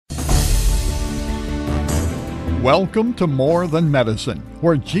Welcome to More Than Medicine,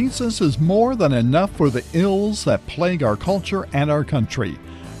 where Jesus is more than enough for the ills that plague our culture and our country.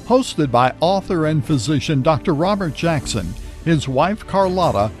 Hosted by author and physician Dr. Robert Jackson, his wife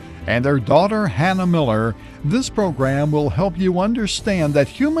Carlotta, and their daughter Hannah Miller, this program will help you understand that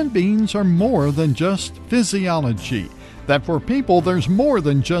human beings are more than just physiology, that for people there's more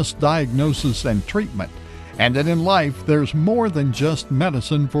than just diagnosis and treatment, and that in life there's more than just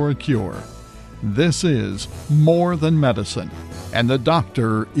medicine for a cure. This is More Than Medicine, and the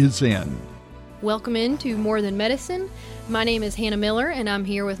doctor is in. Welcome into More Than Medicine. My name is Hannah Miller, and I'm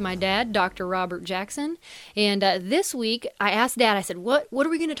here with my dad, Dr. Robert Jackson. And this week, I asked Dad, I said, what are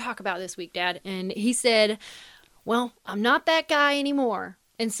we going to talk about this week, Dad? And he said, well, I'm not that guy anymore.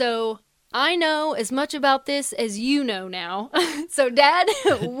 And so I know as much about this as you know now. So, Dad,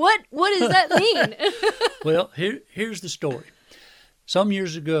 what does that mean? Well, here's the story. Some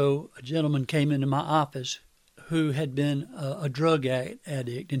years ago, a gentleman came into my office who had been a drug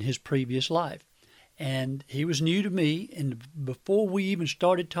addict in his previous life. And he was new to me, and before we even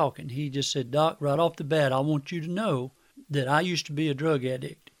started talking, he just said, Doc, right off the bat, I want you to know that I used to be a drug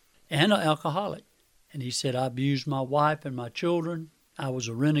addict and an alcoholic. And he said, I abused my wife and my children. I was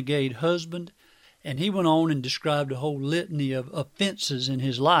a renegade husband. And he went on and described a whole litany of offenses in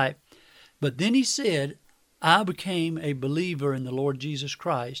his life. But then he said, I became a believer in the Lord Jesus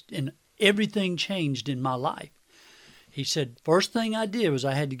Christ, and everything changed in my life. He said, first thing I did was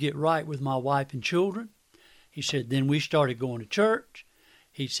I had to get right with my wife and children. He said, then we started going to church.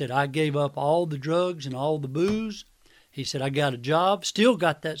 He said, I gave up all the drugs and all the booze. He said, I got a job, still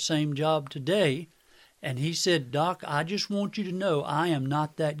got that same job today. And he said, Doc, I just want you to know I am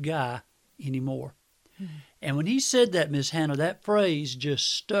not that guy anymore. Mm-hmm. And when he said that, Miss Hannah, that phrase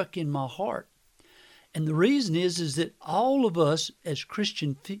just stuck in my heart. And the reason is that all of us as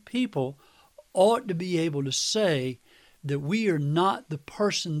Christian people ought to be able to say that we are not the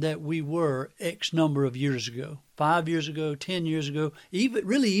person that we were X number of years ago, 5 years ago, 10 years ago,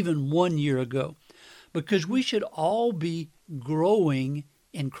 even 1 year ago, because we should all be growing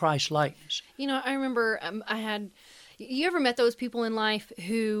in Christ likeness. You know, I remember you ever met those people in life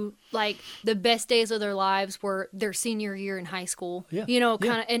who, like, the best days of their lives were their senior year in high school? Yeah. You know,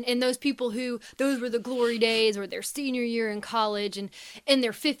 kind of, and those people who, those were the glory days, or their senior year in college, and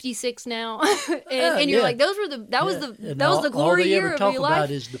they're 56 now, and you're like, that was the glory year of your life. All they ever talk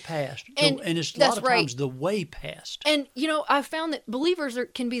about is the past, and it's a lot of times the way past. And, you know, I've found that believers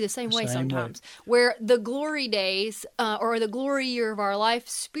can be the same way sometimes, where the glory days, or the glory year of our life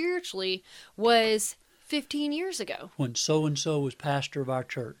spiritually was 15 years ago. When so-and-so was pastor of our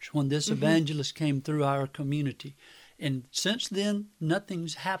church, when this evangelist came through our community. And since then,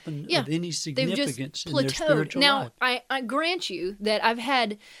 nothing's happened of any significance in their spiritual life. Now, I grant you that I've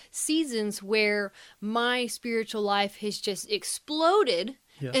had seasons where my spiritual life has just exploded.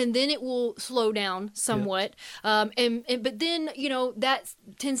 Yeah. And then it will slow down somewhat. Yeah. But then, you know, that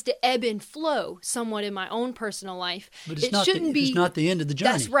tends to ebb and flow somewhat in my own personal life. But it's not the end of the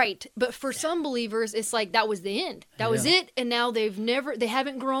journey. That's right. But for some believers, it's like that was the end. That was it. And now they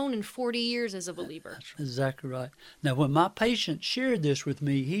haven't grown in 40 years as a believer. That's exactly right. Now, when my patient shared this with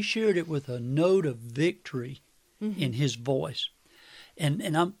me, he shared it with a note of victory in his voice.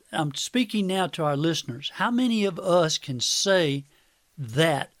 And I'm speaking now to our listeners. How many of us can say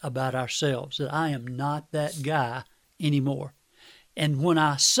that about ourselves, that I am not that guy anymore? And when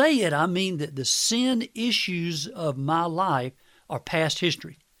I say it, I mean that the sin issues of my life are past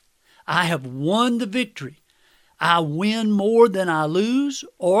history. I have won the victory. I win more than I lose,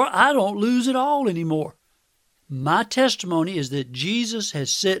 or I don't lose at all anymore. My testimony is that Jesus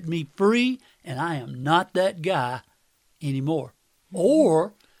has set me free, and I am not that guy anymore.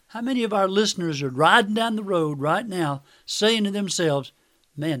 Or how many of our listeners are riding down the road right now saying to themselves,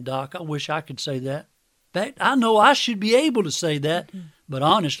 man, Doc, I wish I could say that. In fact, I know I should be able to say that, but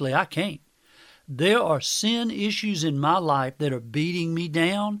honestly, I can't. There are sin issues in my life that are beating me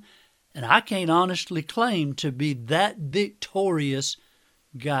down, and I can't honestly claim to be that victorious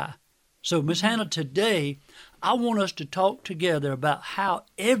guy. So, Miss Hannah, today, I want us to talk together about how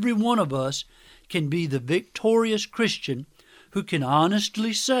every one of us can be the victorious Christian who can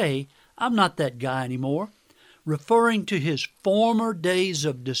honestly say, I'm not that guy anymore, referring to his former days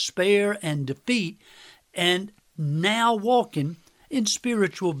of despair and defeat, and now walking in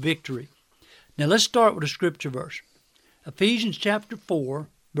spiritual victory. Now let's start with a scripture verse. Ephesians chapter 4,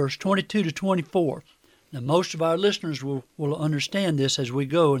 verse 22 to 24. Now most of our listeners will understand this as we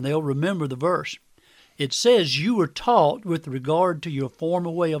go, and they'll remember the verse. It says, you were taught with regard to your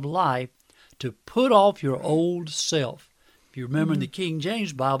former way of life to put off your old self, If you remember in the King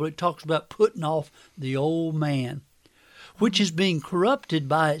James Bible, it talks about putting off the old man, which is being corrupted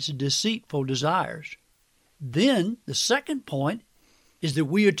by its deceitful desires. Then the second point is that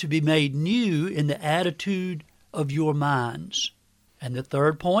we are to be made new in the attitude of your minds. And the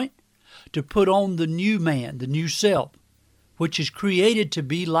third point, to put on the new man, the new self, which is created to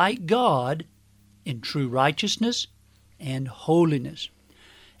be like God in true righteousness and holiness.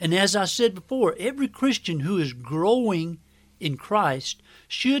 And as I said before, every Christian who is growing in Christ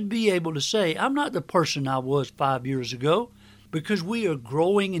should be able to say, I'm not the person I was 5 years ago, because we are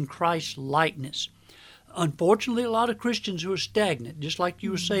growing in Christ's likeness. Unfortunately, a lot of Christians who are stagnant, just like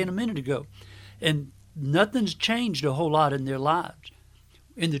you were saying a minute ago, and nothing's changed a whole lot in their lives.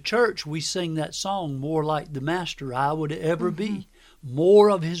 In the church, we sing that song, More Like the Master I Would Ever Be.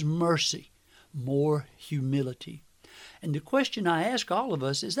 More of His mercy, more humility. And the question I ask all of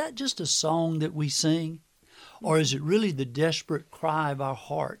us, is that just a song that we sing? Or is it really the desperate cry of our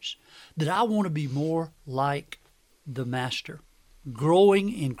hearts that I want to be more like the Master,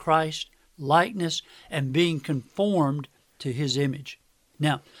 growing in Christ's likeness and being conformed to His image?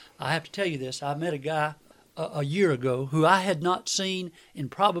 Now, I have to tell you this. I met a guy a year ago who I had not seen in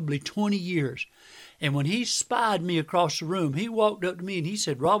probably 20 years. And when he spied me across the room, he walked up to me and he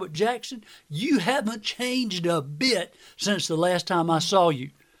said, Robert Jackson, you haven't changed a bit since the last time I saw you.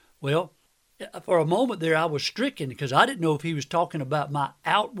 Well, for a moment there I was stricken because I didn't know if he was talking about my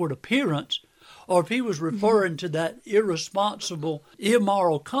outward appearance or if he was referring to that irresponsible,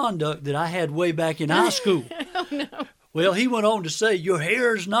 immoral conduct that I had way back in high school. Oh, no. Well, he went on to say, your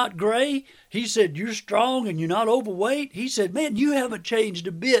hair is not gray. He said, you're strong and you're not overweight. He said, man, you haven't changed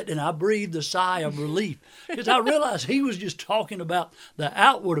a bit. And I breathed a sigh of relief because I realized he was just talking about the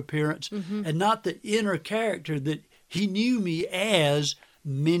outward appearance and not the inner character that he knew me as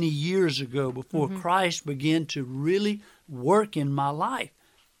many years ago before Christ began to really work in my life.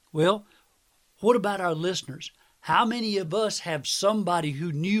 Well, what about our listeners? How many of us have somebody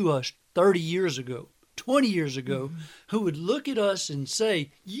who knew us 30 years ago, 20 years ago, who would look at us and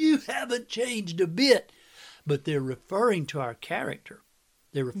say, you haven't changed a bit, but they're referring to our character.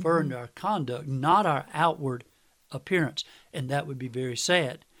 They're referring to our conduct, not our outward appearance, and that would be very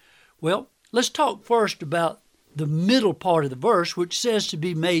sad. Well, let's talk first about the middle part of the verse, which says to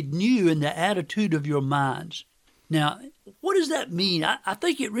be made new in the attitude of your minds. Now, what does that mean? I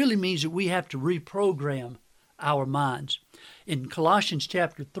think it really means that we have to reprogram our minds. In Colossians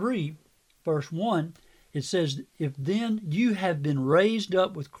chapter 3, verse 1, it says, if then you have been raised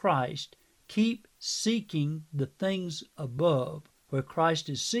up with Christ, keep seeking the things above, where Christ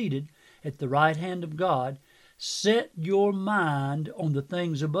is seated at the right hand of God. Set your mind on the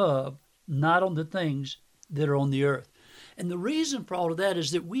things above, not on the things that are on the earth. And the reason for all of that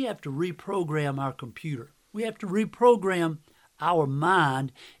is that we have to reprogram our computer. We have to reprogram our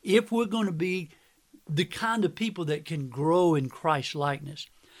mind if we're going to be the kind of people that can grow in Christ's likeness.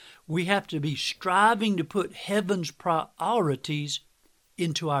 We have to be striving to put heaven's priorities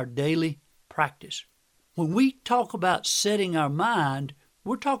into our daily practice. When we talk about setting our mind,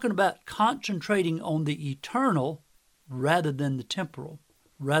 we're talking about concentrating on the eternal rather than the temporal,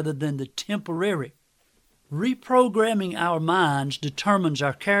 rather than the temporary. Reprogramming our minds determines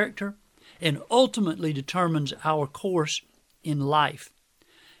our character and ultimately determines our course in life.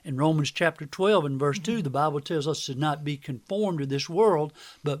 In Romans chapter 12 and verse 2, the Bible tells us to not be conformed to this world,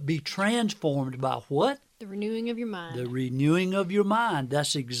 but be transformed by what? The renewing of your mind. The renewing of your mind.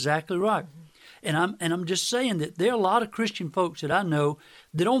 That's exactly right. And I'm just saying that there are a lot of Christian folks that I know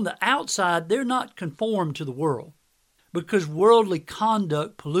that on the outside, they're not conformed to the world because worldly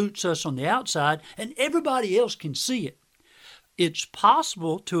conduct pollutes us on the outside and everybody else can see it. It's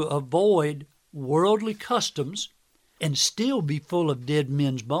possible to avoid worldly customs and still be full of dead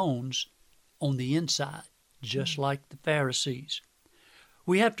men's bones on the inside, just like the Pharisees.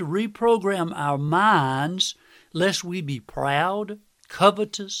 We have to reprogram our minds lest we be proud,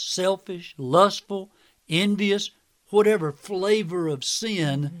 covetous, selfish, lustful, envious, whatever flavor of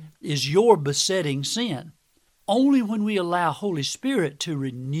sin is your besetting sin. Only when we allow Holy Spirit to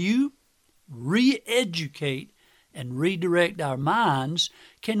renew, re-educate, and redirect our minds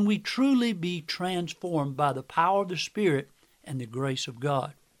can we truly be transformed by the power of the Spirit and the grace of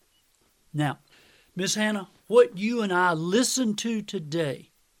God. Now, Miss Hannah, what you and I listen to today,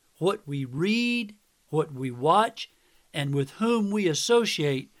 what we read, what we watch, and with whom we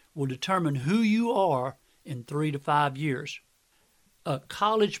associate will determine who you are in 3 to 5 years. A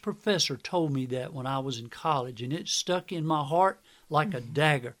college professor told me that when I was in college, and it stuck in my heart like a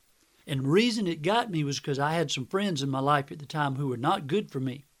dagger. And the reason it got me was because I had some friends in my life at the time who were not good for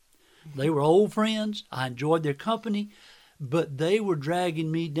me. They were old friends. I enjoyed their company, but they were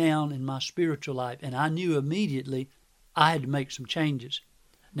dragging me down in my spiritual life, and I knew immediately I had to make some changes.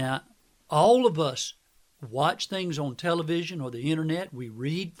 Now, all of us watch things on television or the internet. We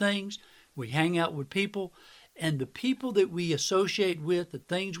read things. We hang out with people. And the people that we associate with, the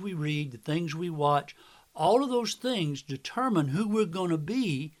things we read, the things we watch, all of those things determine who we're going to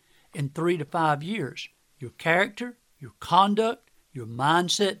be in 3 to 5 years. Your character, your conduct, your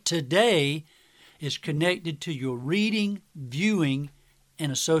mindset today is connected to your reading, viewing,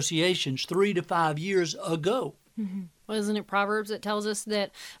 and associations 3 to 5 years ago. Mm-hmm. Well, isn't it Proverbs that tells us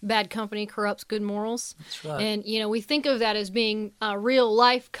that bad company corrupts good morals? That's right. And, we think of that as being a real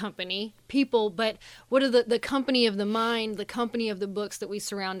life company, people, but what are the company of the mind, the company of the books that we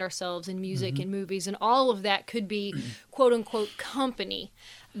surround ourselves in, music and movies, and all of that could be quote unquote company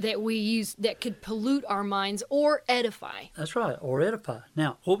that we use that could pollute our minds or edify. That's right, or edify.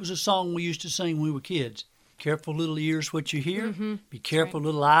 Now, what was the song we used to sing when we were kids? Careful little ears what you hear, be careful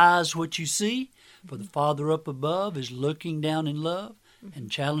little eyes what you see, for the Father up above is looking down in love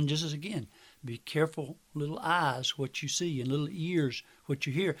and challenges us again. Be careful little eyes what you see and little ears what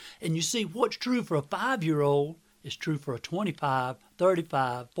you hear. And you see, what's true for a 5-year-old is true for a 25,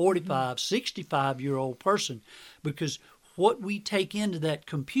 35, 45, 65-year-old person, because what we take into that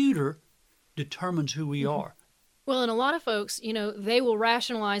computer determines who we are. Well, and a lot of folks, they will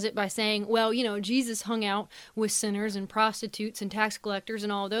rationalize it by saying, well, Jesus hung out with sinners and prostitutes and tax collectors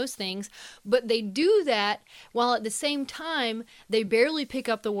and all those things. But they do that while at the same time, they barely pick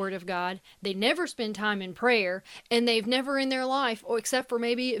up the Word of God. They never spend time in prayer. And they've never in their life, or except for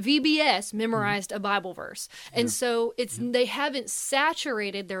maybe VBS, memorized a Bible verse. And so they haven't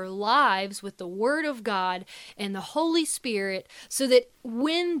saturated their lives with the Word of God and the Holy Spirit, so that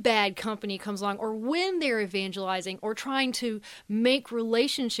when bad company comes along, or when they're evangelizing or trying to make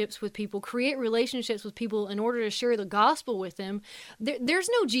relationships with people, create relationships with people in order to share the gospel with them, there's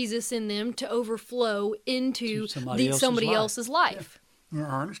no Jesus in them to overflow into somebody else's life. Yeah,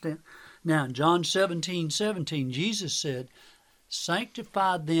 I understand. Now, in John 17:17, Jesus said,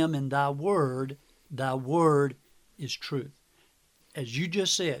 sanctify them in thy word is truth. As you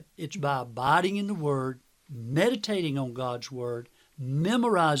just said, it's by abiding in the word, meditating on God's word,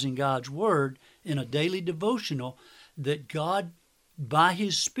 memorizing God's word in a daily devotional, that God, by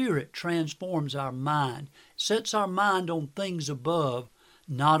His Spirit, transforms our mind, sets our mind on things above,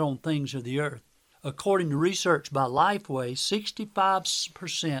 not on things of the earth. According to research by Lifeway,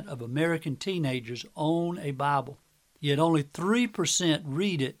 65% of American teenagers own a Bible, yet only 3%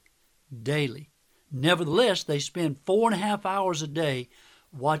 read it daily. Nevertheless, they spend 4.5 hours a day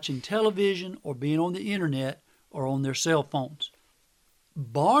watching television or being on the internet or on their cell phones.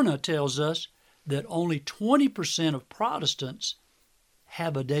 Barna tells us that only 20% of Protestants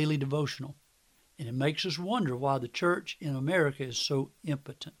have a daily devotional. And it makes us wonder why the church in America is so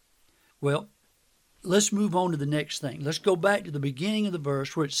impotent. Well, let's move on to the next thing. Let's go back to the beginning of the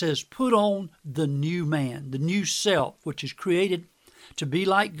verse where it says, put on the new man, the new self, which is created to be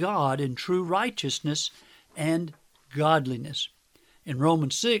like God in true righteousness and godliness. In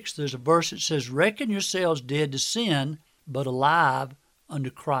Romans 6, there's a verse that says, reckon yourselves dead to sin, but alive unto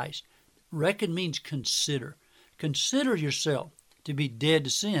Christ. Reckon means consider. Consider yourself to be dead to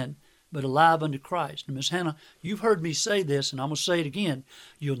sin, but alive unto Christ. And Miss Hannah, you've heard me say this, and I'm going to say it again.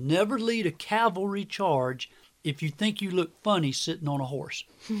 You'll never lead a cavalry charge if you think you look funny sitting on a horse.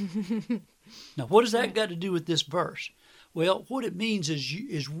 Now, what has that got to do with this verse? Well, what it means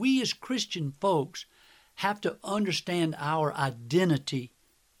is we as Christian folks have to understand our identity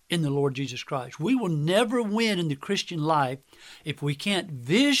in the Lord Jesus Christ. We will never win in the Christian life if we can't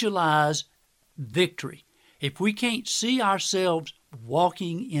visualize victory, if we can't see ourselves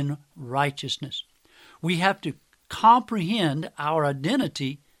walking in righteousness. We have to comprehend our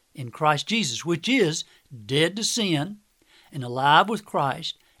identity in Christ Jesus, which is dead to sin and alive with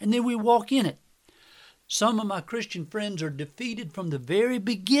Christ, and then we walk in it. Some of my Christian friends are defeated from the very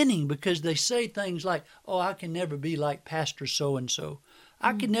beginning because they say things like, oh, I can never be like Pastor so-and-so.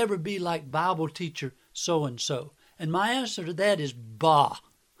 I can never be like Bible teacher so-and-so. And my answer to that is, bah,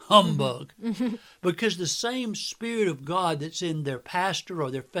 humbug. Because the same Spirit of God that's in their pastor or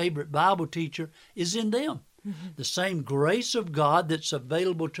their favorite Bible teacher is in them. The same grace of God that's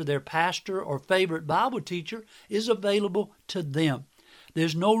available to their pastor or favorite Bible teacher is available to them.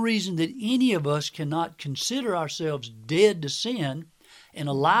 There's no reason that any of us cannot consider ourselves dead to sin and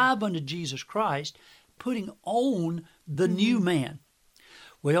alive unto Jesus Christ, putting on the new man.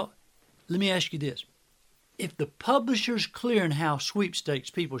 Well, let me ask you this. If the Publishers Clearinghouse sweepstakes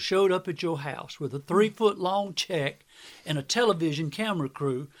people showed up at your house with a 3-foot-long check and a television camera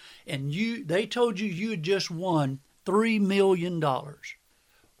crew, and they told you had just won $3 million,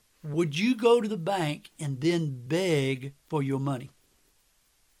 would you go to the bank and then beg for your money?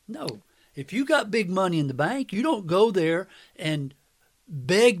 No. If you got big money in the bank, you don't go there and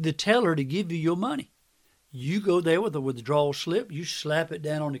beg the teller to give you your money. You go there with a withdrawal slip, you slap it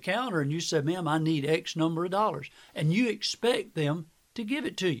down on the counter, and you say, ma'am, I need X number of dollars. And you expect them to give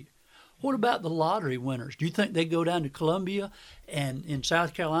it to you. What about the lottery winners? Do you think they go down to Columbia and in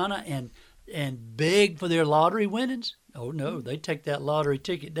South Carolina and beg for their lottery winnings? Oh, no. They take that lottery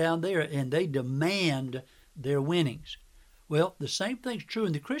ticket down there and they demand their winnings. Well, the same thing's true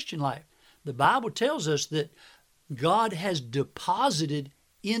in the Christian life. The Bible tells us that God has deposited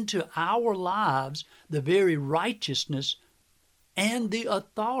into our lives the very righteousness and the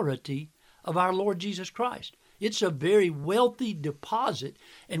authority of our Lord Jesus Christ. It's a very wealthy deposit,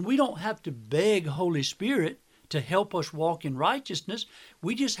 and we don't have to beg Holy Spirit to help us walk in righteousness.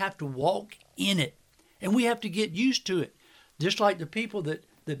 We just have to walk in it, and we have to get used to it. Just like the people that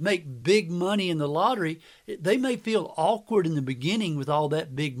make big money in the lottery, they may feel awkward in the beginning with all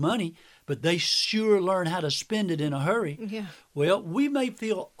that big money, but they sure learn how to spend it in a hurry. Yeah. Well, we may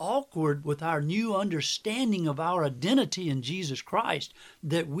feel awkward with our new understanding of our identity in Jesus Christ,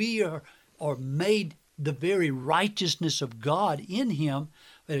 that we are made the very righteousness of God in Him,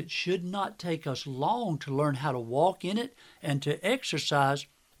 but it should not take us long to learn how to walk in it and to exercise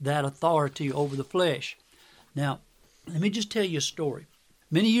that authority over the flesh. Now, let me just tell you a story.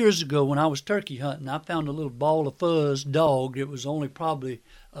 Many years ago when I was turkey hunting, I found a little ball of fuzz dog. It was only probably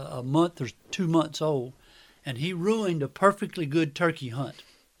a month or 2 months old, and he ruined a perfectly good turkey hunt.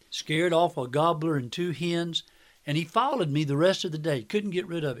 Scared off a gobbler and 2 hens, and he followed me the rest of the day. Couldn't get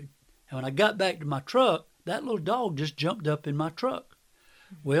rid of him. And when I got back to my truck, that little dog just jumped up in my truck.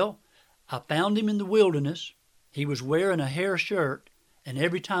 Well, I found him in the wilderness. He was wearing a hair shirt, and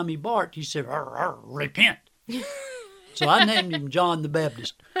every time he barked, he said, "Arr, arr, repent." So I named him John the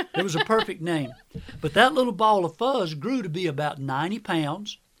Baptist. It was a perfect name. But that little ball of fuzz grew to be about 90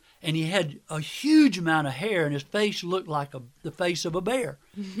 pounds, and he had a huge amount of hair, and his face looked like the face of a bear.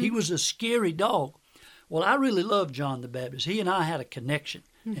 He was a scary dog. Well, I really loved John the Baptist. He and I had a connection,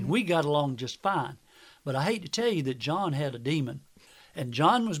 and we got along just fine. But I hate to tell you that John had a demon. And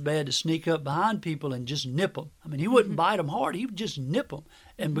John was bad to sneak up behind people and just nip them. I mean, he wouldn't bite them hard. He would just nip them.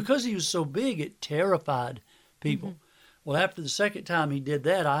 And because he was so big, it terrified people. Well, after the second time he did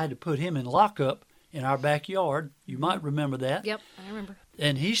that, I had to put him in lockup in our backyard. You might remember that. Yep, I remember.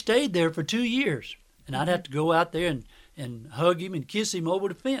 And he stayed there for 2 years. And I'd have to go out there and hug him and kiss him over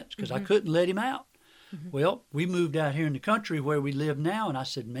the fence because I couldn't let him out. Well, we moved out here in the country where we live now, and I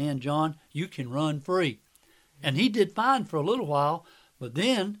said, "Man, John, you can run free." And he did fine for a little while, but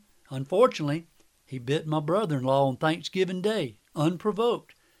then, unfortunately, he bit my brother-in-law on Thanksgiving Day,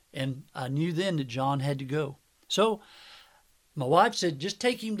 unprovoked. And I knew then that John had to go. So my wife said, "Just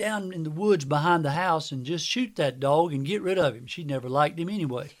take him down in the woods behind the house and just shoot that dog and get rid of him." She never liked him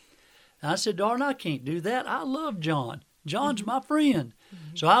anyway. And I said, "Darn, I can't do that. I love John. John's my friend."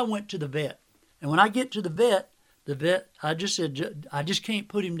 So I went to the vet. And when I get to the vet, I just said, "I just can't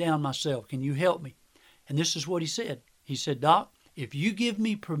put him down myself. Can you help me?" And this is what he said. He said, "Doc, if you give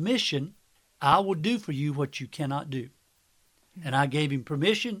me permission, I will do for you what you cannot do." And I gave him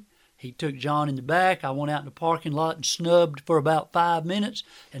permission. He took John in the back. I went out in the parking lot and snubbed for about 5 minutes,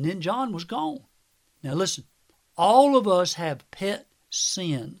 and then John was gone. Now listen, all of us have pet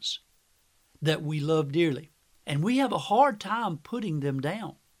sins that we love dearly, and we have a hard time putting them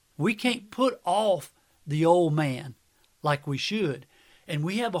down. We can't put off the old man like we should, and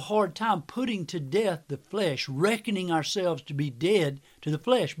we have a hard time putting to death the flesh, reckoning ourselves to be dead to the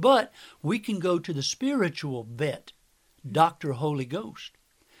flesh. But we can go to the spiritual vet, Dr. Holy Ghost.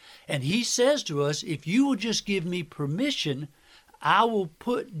 And he says to us, if you will just give me permission, I will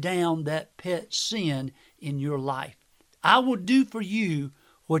put down that pet sin in your life. I will do for you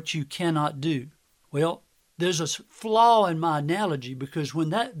what you cannot do. Well, there's a flaw in my analogy because when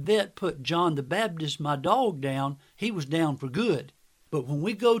that vet put John the Baptist, my dog, down, he was down for good. But when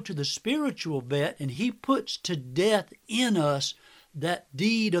we go to the spiritual vet and he puts to death in us that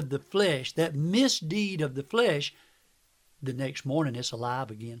deed of the flesh, that misdeed of the flesh, the next morning it's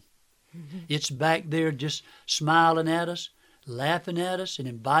alive again. It's back there just smiling at us, laughing at us, and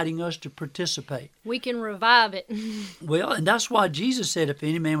inviting us to participate. We can revive it. Well, and that's why Jesus said, if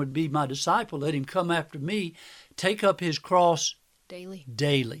any man would be my disciple, let him come after me, take up his cross daily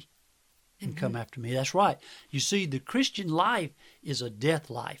and come after me. That's right. You see, the Christian life is a death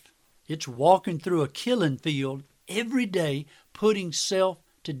life. It's walking through a killing field every day, putting self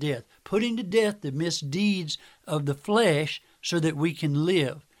to death, putting to death the misdeeds of the flesh so that we can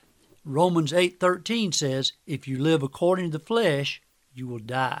live. Romans 8:13 says, if you live according to the flesh, you will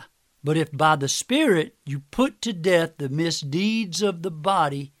die. But if by the Spirit you put to death the misdeeds of the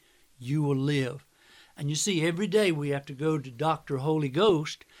body, you will live. And you see, every day we have to go to Dr. Holy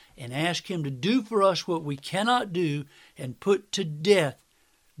Ghost and ask Him to do for us what we cannot do and put to death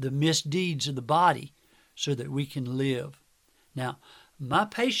the misdeeds of the body so that we can live. Now, my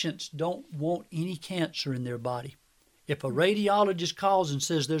patients don't want any cancer in their body. If a radiologist calls and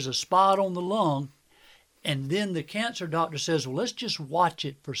says there's a spot on the lung, and then the cancer doctor says, well, let's just watch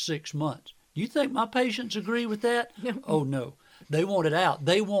it for 6 months. Do you think my patients agree with that? No. Oh, no. They want it out.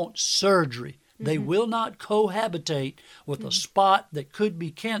 They want surgery. They will not cohabitate with a spot that could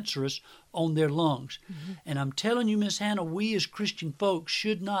be cancerous on their lungs. And I'm telling you, Miss Hannah, we as Christian folks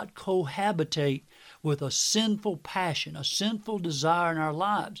should not cohabitate with a sinful passion, a sinful desire in our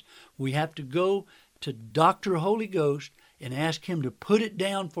lives. We have to go to Dr. Holy Ghost and ask Him to put it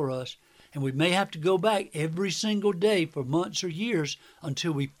down for us. And we may have to go back every single day for months or years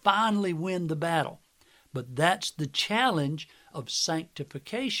until we finally win the battle. But that's the challenge of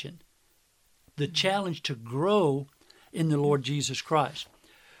sanctification, the challenge to grow in the Lord Jesus Christ.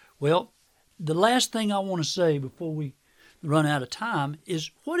 Well, the last thing I want to say before we run out of time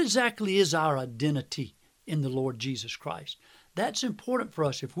is, what exactly is our identity in the Lord Jesus Christ? That's important for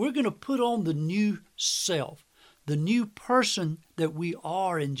us. If we're going to put on the new self, the new person that we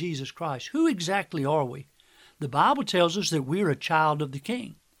are in Jesus Christ, who exactly are we? The Bible tells us that we're a child of the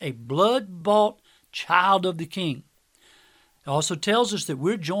King, a blood-bought child of the King. It also tells us that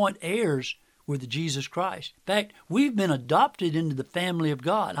we're joint heirs with Jesus Christ. In fact, we've been adopted into the family of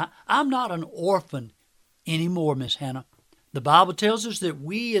God. I'm not an orphan anymore, Miss Hannah. The Bible tells us that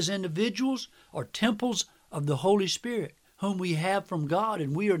we as individuals are temples of the Holy Spirit, whom we have from God,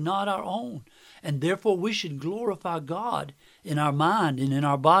 and we are not our own. And therefore we should glorify God in our mind and in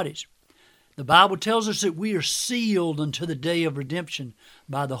our bodies. The Bible tells us that we are sealed unto the day of redemption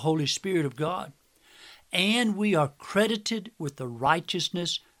by the Holy Spirit of God. And we are credited with the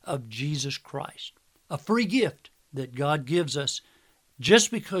righteousness of Jesus Christ, a free gift that God gives us just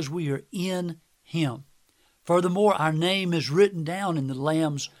because we are in Him. Furthermore, our name is written down in the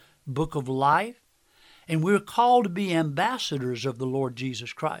Lamb's book of life, and we're called to be ambassadors of the Lord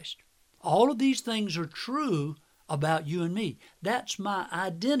Jesus Christ. All of these things are true about you and me. That's my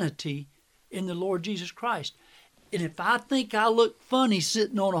identity in the Lord Jesus Christ. And if I think I look funny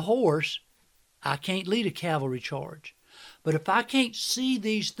sitting on a horse, I can't lead a cavalry charge. But if I can't see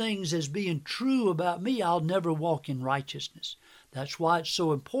these things as being true about me, I'll never walk in righteousness. That's why it's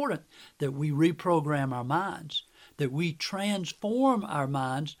so important that we reprogram our minds, that we transform our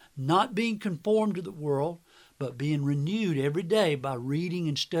minds, not being conformed to the world, but being renewed every day by reading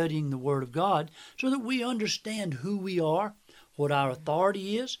and studying the Word of God so that we understand who we are, what our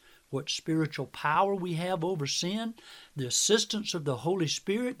authority is, what spiritual power we have over sin, the assistance of the Holy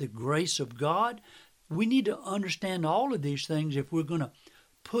Spirit, the grace of God. We need to understand all of these things if we're going to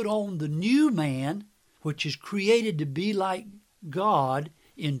put on the new man, which is created to be like God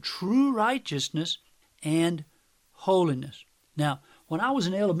in true righteousness and holiness. Now, when I was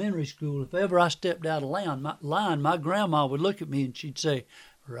in elementary school, if ever I stepped out of line, my grandma would look at me and she'd say,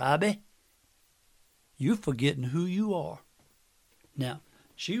 "Robbie, you're forgetting who you are." Now,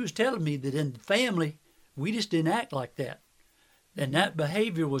 she was telling me that in the family, we just didn't act like that. And that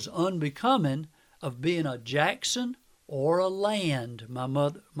behavior was unbecoming of being a Jackson or a Land, my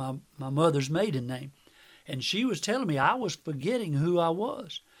mother's maiden name. And she was telling me I was forgetting who I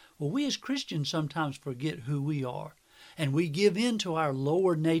was. Well, we as Christians sometimes forget who we are. And we give in to our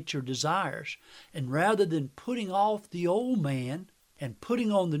lower nature desires. And rather than putting off the old man and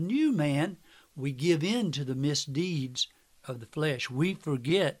putting on the new man, we give in to the misdeeds of the flesh. We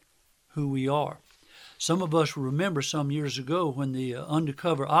forget who we are. Some of us remember some years ago when the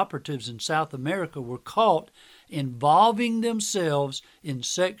undercover operatives in South America were caught involving themselves in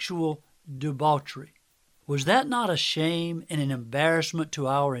sexual debauchery. Was that not a shame and an embarrassment to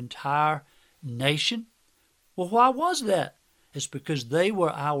our entire nation? Well, why was that? It's because they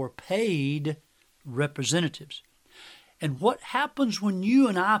were our paid representatives. And what happens when you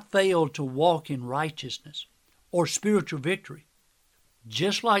and I fail to walk in righteousness or spiritual victory?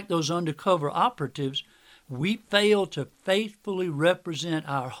 Just like those undercover operatives, we fail to faithfully represent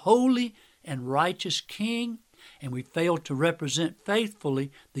our holy and righteous King, and we fail to represent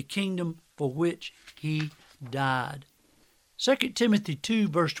faithfully the kingdom for which He died. 2 Timothy 2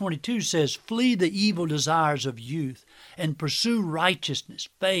 verse 22 says, "Flee the evil desires of youth and pursue righteousness,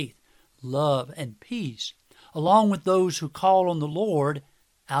 faith, love, and peace, along with those who call on the Lord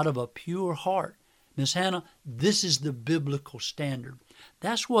out of a pure heart." Miss Hannah, this is the biblical standard.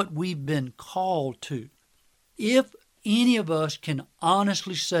 That's what we've been called to. If any of us can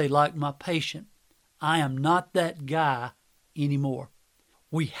honestly say, like my patient, I am not that guy anymore.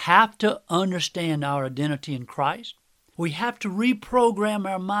 We have to understand our identity in Christ. We have to reprogram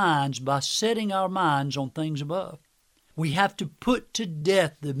our minds by setting our minds on things above. We have to put to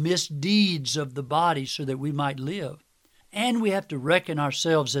death the misdeeds of the body so that we might live. And we have to reckon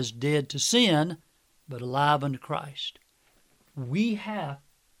ourselves as dead to sin, but alive unto Christ. We have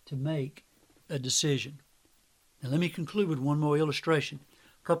to make a decision. Now let me conclude with one more illustration.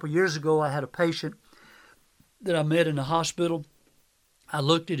 A couple of years ago, I had a patient that I met in the hospital. I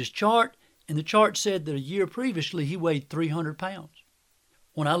looked at his chart, and the chart said that a year previously he weighed 300 pounds.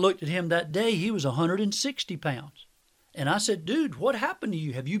 When I looked at him that day, he was 160 pounds. And I said, dude, what happened to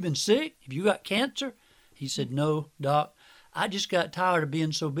you? Have you been sick? Have you got cancer? He said, no, doc. I just got tired of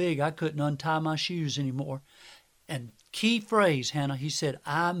being so big I couldn't untie my shoes anymore. And key phrase, Hannah, he said,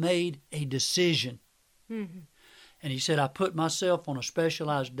 I made a decision. Mm-hmm. And he said, I put myself on a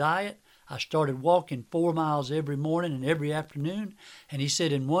specialized diet. I started walking 4 miles every morning and every afternoon. And he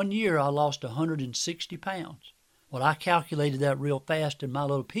said, in 1 year, I lost 160 pounds. Well, I calculated that real fast in my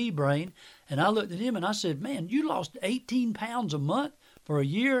little pea brain. And I looked at him and I said, man, you lost 18 pounds a month for a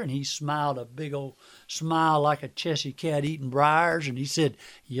year? And he smiled a big old smile like a Cheshire cat eating briars. And he said,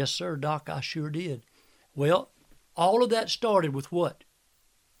 yes, sir, doc, I sure did. Well, all of that started with what?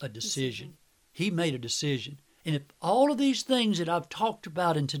 A decision. He made a decision. And if all of these things that I've talked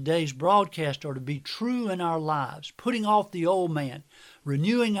about in today's broadcast are to be true in our lives, putting off the old man,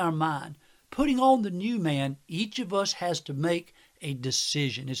 renewing our mind, putting on the new man, each of us has to make a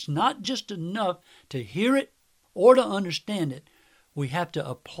decision. It's not just enough to hear it or to understand it. We have to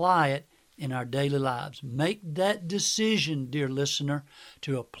apply it in our daily lives. Make that decision, dear listener,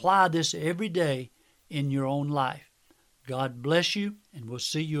 to apply this every day in your own life. God bless you, and we'll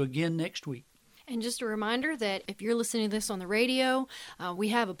see you again next week. And just a reminder that if you're listening to this on the radio, we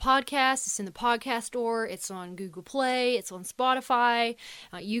have a podcast. It's in the podcast store. It's on Google Play. It's on Spotify.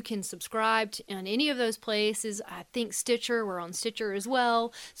 You can subscribe on any of those places. I think Stitcher. We're on Stitcher as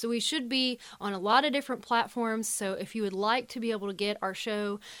well. So we should be on a lot of different platforms. So if you would like to be able to get our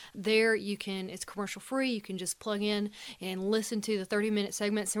show there, you can. It's commercial free. You can just plug in and listen to the 30-minute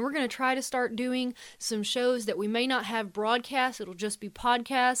segments. And we're going to try to start doing some shows that we may not have broadcast. It'll just be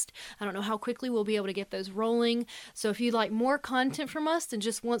podcast. I don't know how quickly we'll be able to get those rolling. So if you'd like more content from us than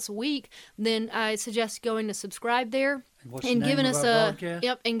just once a week, then I suggest going to subscribe there. And giving us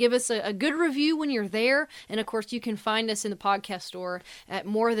and give us a good review when you're there. And of course, you can find us in the podcast store at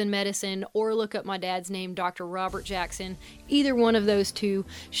More Than Medicine, or look up my dad's name, Dr. Robert Jackson. Either one of those two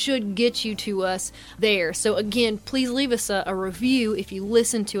should get you to us there. So again, please leave us a review if you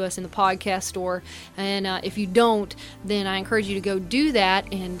listen to us in the podcast store. And if you don't, then I encourage you to go do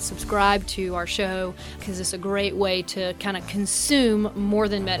that and subscribe to our show, because it's a great way to kind of consume More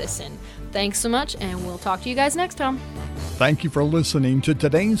Than Medicine. Thanks so much, and we'll talk to you guys next time. Thank you for listening to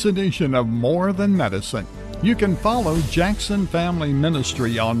today's edition of More Than Medicine. You can follow Jackson Family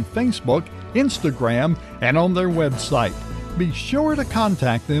Ministry on Facebook, Instagram, and on their website. Be sure to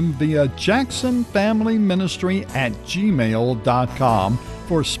contact them via jacksonfamilyministry@gmail.com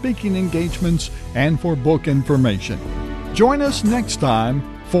for speaking engagements and for book information. Join us next time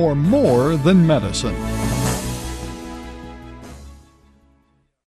for More Than Medicine.